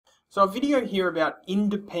So a video here about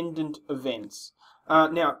independent events.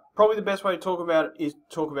 Now, probably the best way to talk about it is to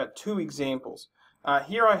talk about two examples.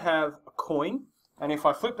 Here I have a coin, and if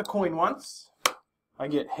I flip the coin once, I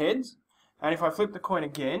get heads, and if I flip the coin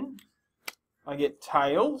again, I get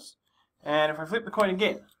tails, and if I flip the coin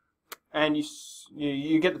again, and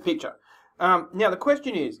you get the picture. Now the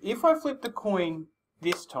question is, if I flip the coin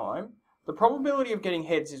this time, the probability of getting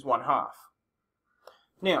heads is 1/2.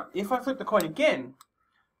 Now, if I flip the coin again,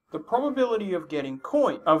 the probability of getting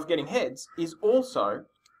heads is also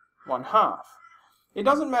 1/2. It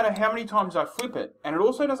doesn't matter how many times I flip it, and it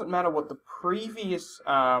also doesn't matter what the previous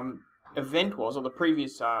event was, or the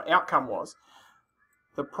previous outcome was.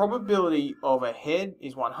 The probability of a head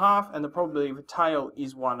is 1/2, and the probability of a tail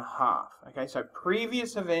is 1/2. Okay, so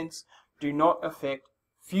previous events do not affect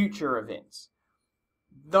future events.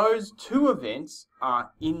 Those two events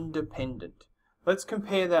are independent. Let's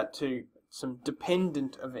compare that to some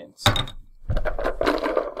dependent events.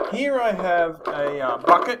 Here I have a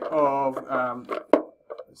bucket of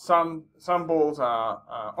some balls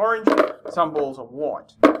are orange, some balls are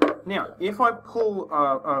white. Now, if I pull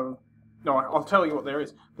no, I'll tell you what there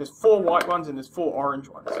is. There's 4 white ones and there's 4 orange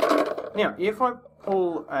ones. Now, if I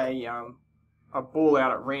pull a ball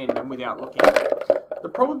out at random without looking, the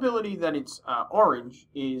probability that it's orange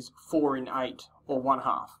is 4 in 8, or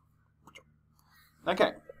 1/2.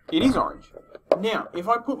 Okay. It is orange. Now, if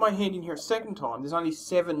I put my hand in here a second time, there's only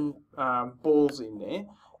 7 balls in there,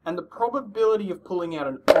 and the probability of pulling out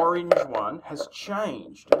an orange one has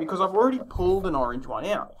changed, because I've already pulled an orange one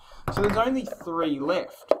out. So there's only 3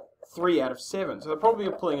 left, 3 out of 7. So the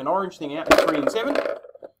probability of pulling an orange thing out is 3 in 7.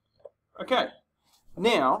 Okay,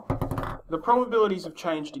 now, the probabilities have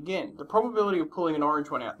changed again. The probability of pulling an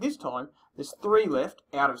orange one out this time, there's 3 left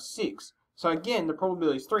out of 6. So again, the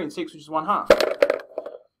probability is 3 in 6, which is 1/2.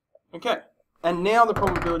 Okay, and now the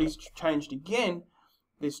probability's changed again.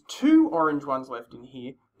 There's 2 orange ones left in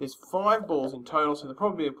here. There's 5 balls in total, so the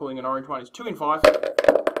probability of pulling an orange one is 2 in 5.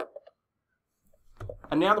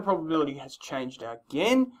 And now the probability has changed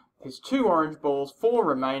again. There's 2 orange balls, 4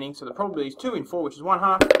 remaining, so the probability is 2 in 4, which is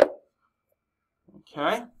 1/2.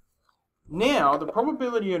 Okay. Now, the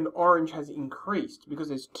probability of an orange has increased, because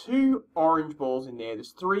there's 2 orange balls in there.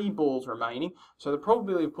 There's 3 balls remaining, so the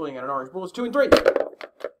probability of pulling out an orange ball is 2 in 3.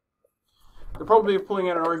 The probability of pulling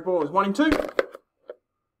out an orange ball is 1 in 2.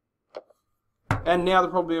 And now the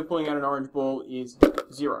probability of pulling out an orange ball is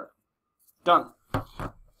 0. Done.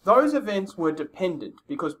 Those events were dependent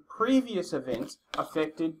because previous events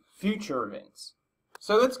affected future events.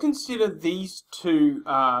 So let's consider these two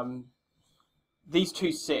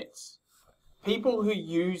sets. People who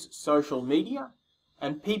use social media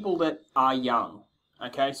and people that are young.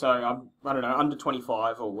 Okay, so I don't know, under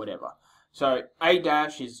 25 or whatever. So A-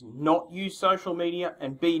 is not use social media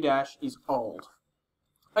and B- is old.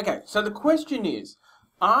 Okay, so the question is,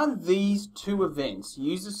 are these two events,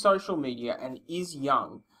 uses social media and is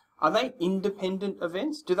young, are they independent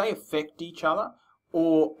events? Do they affect each other?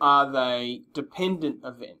 Or are they dependent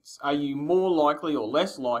events? Are you more likely or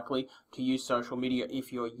less likely to use social media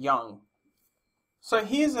if you're young? So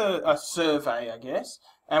here's a survey, I guess,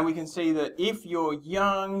 and we can see that if you're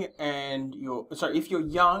young and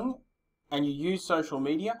you use social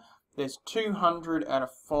media, there's 200 out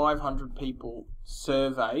of 500 people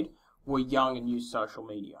surveyed were young and used social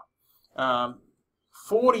media.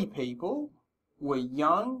 40 people were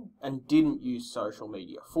young and didn't use social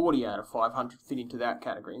media. 40 out of 500 fit into that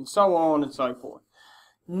category, and so on and so forth.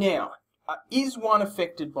 Now, is one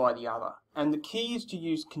affected by the other? And the key is to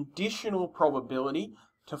use conditional probability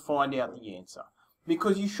to find out the answer.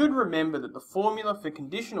 Because you should remember that the formula for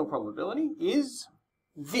conditional probability is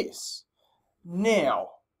this.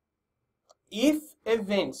 Now, if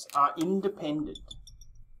events are independent,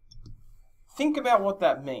 think about what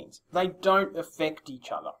that means. They don't affect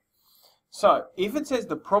each other. So, if it says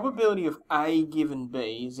the probability of A given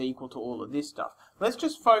B is equal to all of this stuff, let's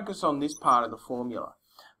just focus on this part of the formula.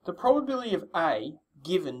 The probability of A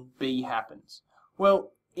given B happens.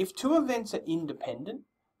 Well, if two events are independent,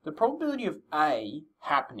 the probability of A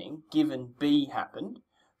happening given B happened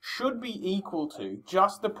should be equal to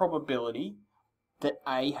just the probability that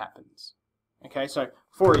A happens. Okay, so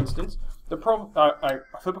for instance, I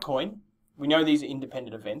flip a coin. We know these are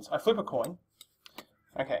independent events. I flip a coin.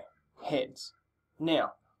 Okay, heads.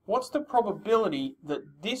 Now, what's the probability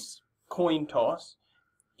that this coin toss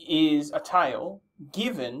is a tail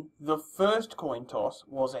given the first coin toss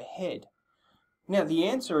was a head? Now, the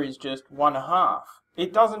answer is just 1/2.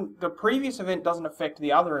 The previous event doesn't affect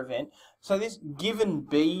the other event, so this given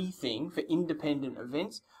B thing for independent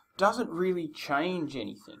events doesn't really change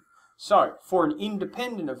anything. So, for an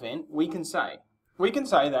independent event, we can say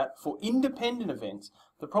that for independent events,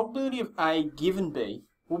 the probability of A given B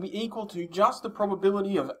will be equal to just the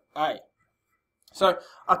probability of A. So,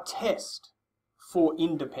 a test for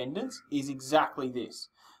independence is exactly this.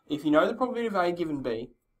 If you know the probability of A given B,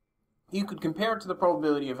 you could compare it to the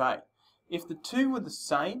probability of A. If the two were the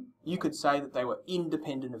same, you could say that they were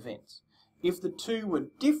independent events. If the two were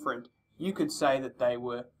different, you could say that they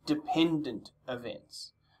were dependent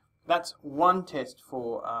events. That's one test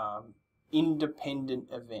for independent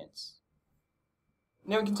events.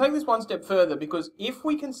 Now we can take this one step further, because if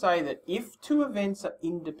we can say that if two events are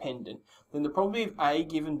independent, then the probability of A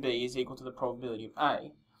given B is equal to the probability of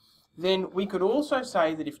A, then we could also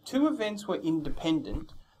say that if two events were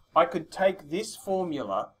independent, I could take this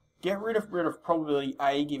formula, get rid of probability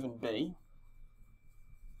A given B,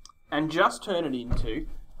 and just turn it into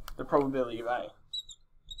the probability of A.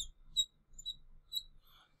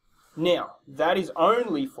 Now, that is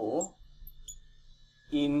only for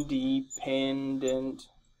independent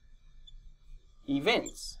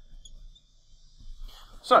events.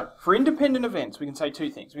 So, for independent events, we can say two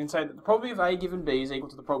things. We can say that the probability of A given B is equal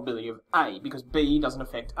to the probability of A, because B doesn't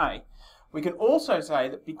affect A. We can also say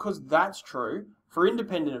that because that's true, for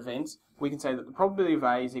independent events, we can say that the probability of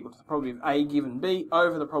A is equal to the probability of A given B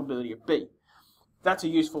over the probability of B. That's a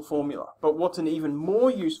useful formula. But what's an even more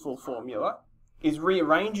useful formula is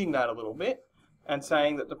rearranging that a little bit and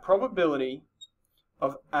saying that the probability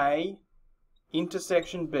of A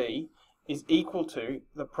intersection B is equal to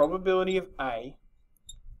the probability of A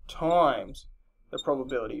times the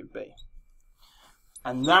probability of B.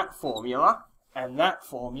 And that formula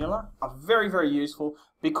are very, very useful,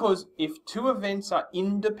 because if two events are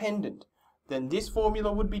independent, then this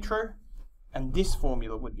formula would be true and this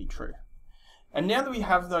formula would be true. And now that we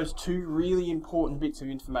have those two really important bits of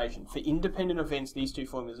information, for independent events these two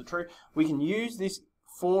formulas are true, we can use this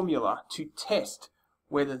formula to test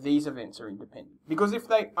whether these events are independent. Because if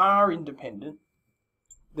they are independent,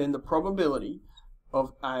 then the probability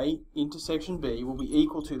of A intersection B will be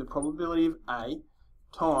equal to the probability of A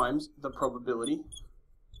times the probability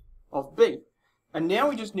of B. And now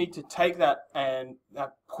we just need to take that and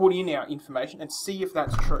put in our information and see if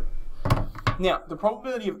that's true. Now, the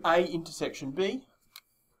probability of A intersection B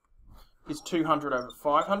is 200 over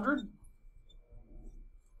 500.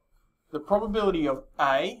 The probability of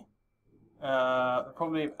A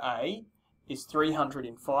is 300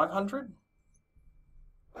 in 500.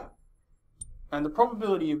 And the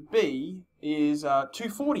probability of B is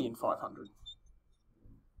 240 in 500.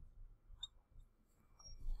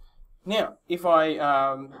 Now, if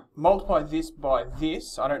I multiply this by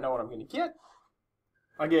this, I don't know what I'm going to get.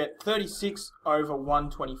 I get 36 over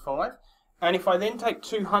 125. And if I then take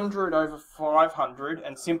 200 over 500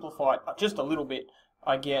 and simplify it just a little bit,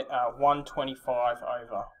 I get 125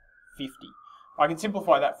 over 50. I can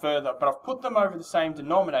simplify that further, but I've put them over the same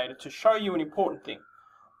denominator to show you an important thing.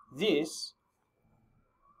 This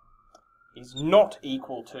is not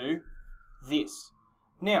equal to this.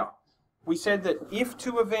 Now, we said that if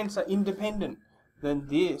two events are independent, then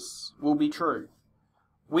this will be true.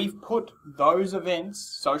 We've put those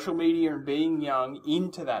events, social media and being young,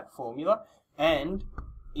 into that formula, and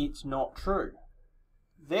it's not true.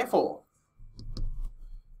 Therefore,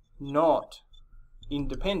 not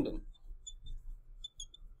independent.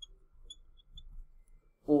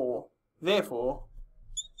 Or, therefore,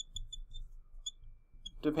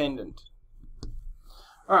 dependent.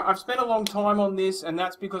 Alright, I've spent a long time on this, and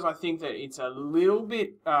that's because I think that it's a little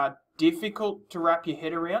bit difficult to wrap your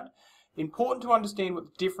head around. Important to understand what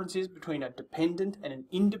the difference is between a dependent and an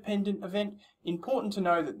independent event. Important to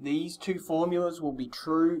know that these two formulas will be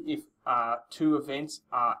true if two events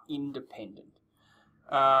are independent.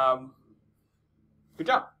 Good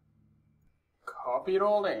job. Copy it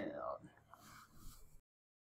all down.